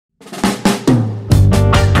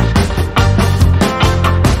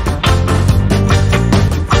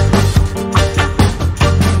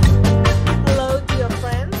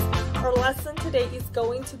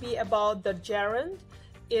of the gerund,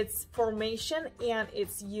 its formation, and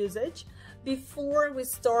its usage. Before we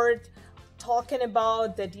start talking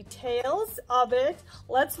about the details of it,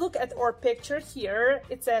 let's look at our picture here.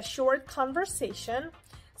 It's a short conversation.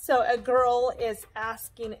 So a girl is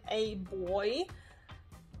asking a boy,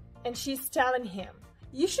 and she's telling him,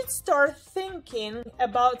 you should start thinking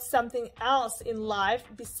about something else in life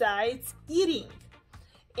besides eating.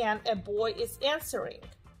 And a boy is answering,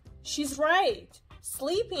 she's right.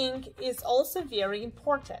 Sleeping is also very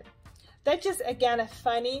important. That's just, again, a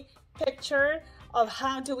funny picture of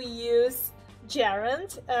how do we use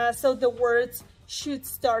gerund. So the words should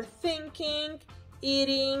start thinking,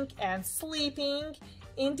 eating, and sleeping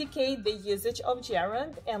indicate the usage of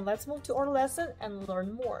gerund. And let's move to our lesson and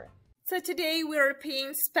learn more. So today we are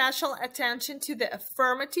paying special attention to the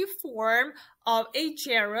affirmative form of a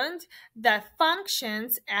gerund that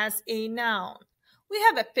functions as a noun. We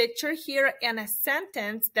have a picture here and a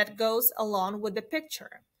sentence that goes along with the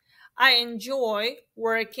picture. I enjoy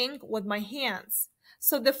working with my hands.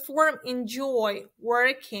 So the form enjoy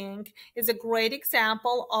working is a great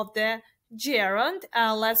example of the gerund.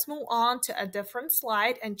 Let's move on to a different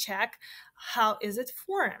slide and check how is it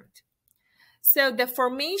formed. So the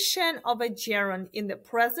formation of a gerund in the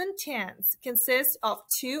present tense consists of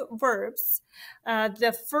two verbs.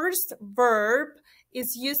 The first verb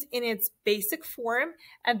is used in its basic form,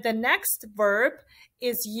 and the next verb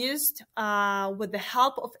is used with the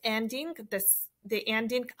help of ending the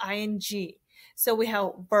ending ing. So we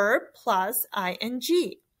have verb plus ing.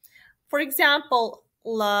 For example,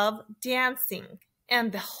 love dancing,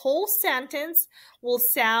 and the whole sentence will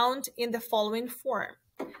sound in the following form.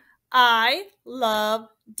 I love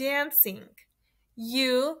dancing.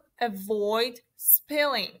 You avoid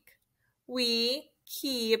spilling. We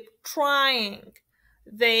keep trying.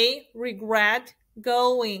 They regret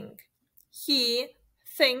going. He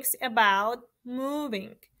thinks about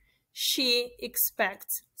moving. She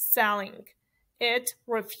expects selling. It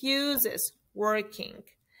refuses working.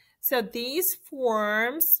 So these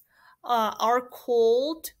forms are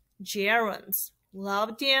called gerunds.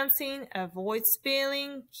 Love dancing, avoid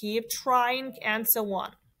spilling, keep trying, and so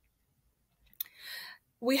on.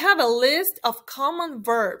 We have a list of common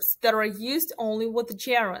verbs that are used only with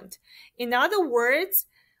gerund. In other words,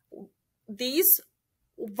 these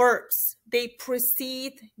verbs, they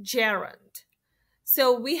precede gerund.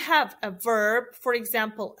 So we have a verb, for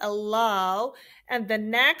example, allow, and the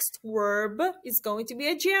next verb is going to be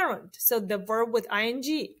a gerund. So the verb with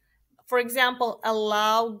ing. For example,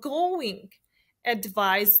 allow going,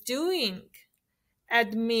 advise doing,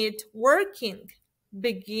 admit working,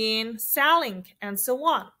 begin selling, and so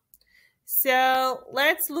on. So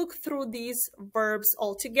let's look through these verbs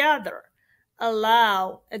all together.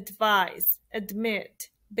 Allow, advise, admit,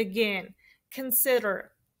 begin,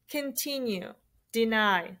 consider, continue,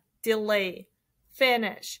 deny, delay,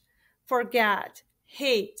 finish, forget,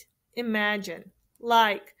 hate, imagine,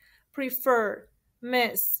 like, prefer,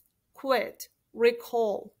 miss, quit,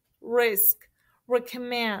 recall, risk,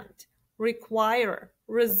 recommend, require,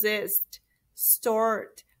 resist,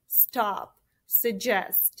 start, stop,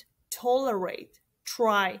 suggest, tolerate,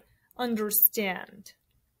 try, understand.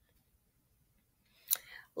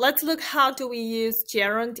 Let's look how do we use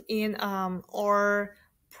gerund in our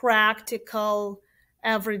practical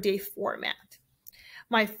everyday format.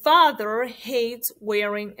 My father hates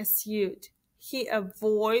wearing a suit. He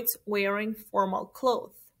avoids wearing formal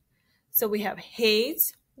clothes. So we have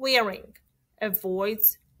hates wearing,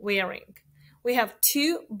 avoids wearing. We have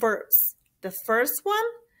two verbs. The first one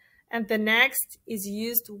and the next is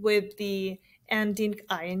used with the ending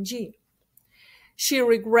ing. She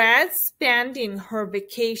regrets spending her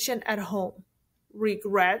vacation at home.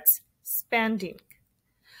 Regrets spending.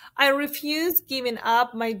 I refuse giving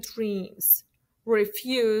up my dreams.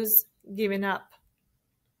 Refuse giving up.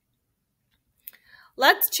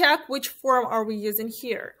 Let's check which form are we using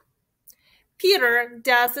here. Peter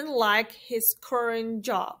doesn't like his current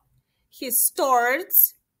job. He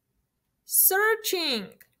starts searching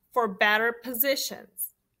for better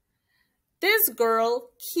positions. This girl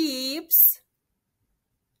keeps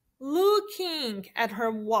looking at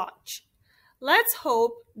her watch. Let's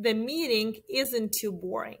hope the meeting isn't too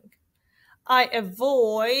boring. I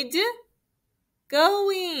avoid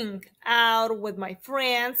going out with my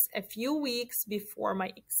friends a few weeks before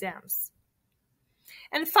my exams.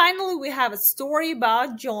 And finally, we have a story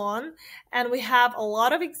about John, and we have a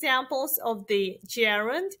lot of examples of the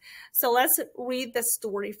gerund. So let's read the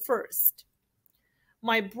story first.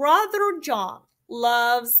 My brother John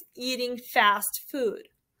loves eating fast food.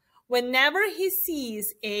 Whenever he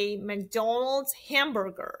sees a McDonald's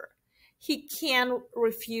hamburger, he can't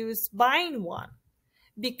refuse buying one.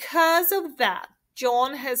 Because of that,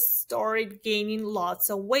 John has started gaining lots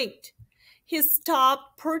of weight. He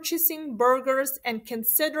stopped purchasing burgers and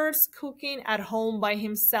considers cooking at home by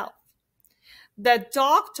himself. The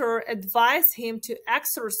doctor advised him to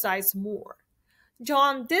exercise more.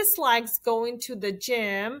 John dislikes going to the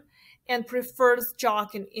gym and prefers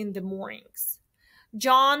jogging in the mornings.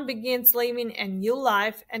 John begins living a new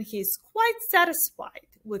life and he's quite satisfied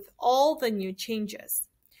with all the new changes.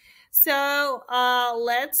 So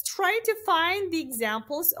let's try to find the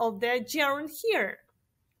examples of the gerund here.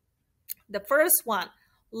 The first one,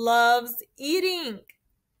 loves eating.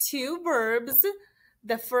 Two verbs.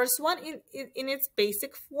 The first one in its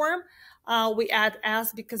basic form, we add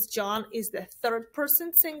s because John is the third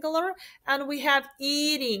person singular, and we have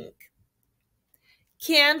eating.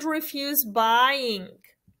 Can't refuse buying.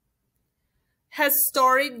 Has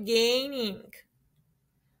started gaining.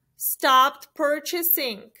 Stopped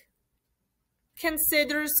purchasing.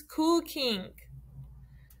 Considers cooking.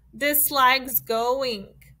 Dislikes going.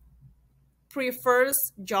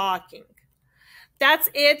 Prefers jogging. That's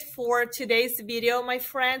it for today's video, my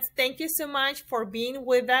friends. Thank you so much for being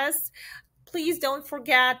with us. Please don't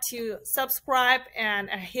forget to subscribe and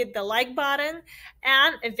hit the like button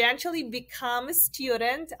and eventually become a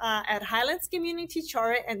student at Highlands Community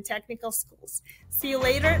Charter and Technical Schools. See you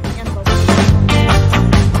later and bye-bye.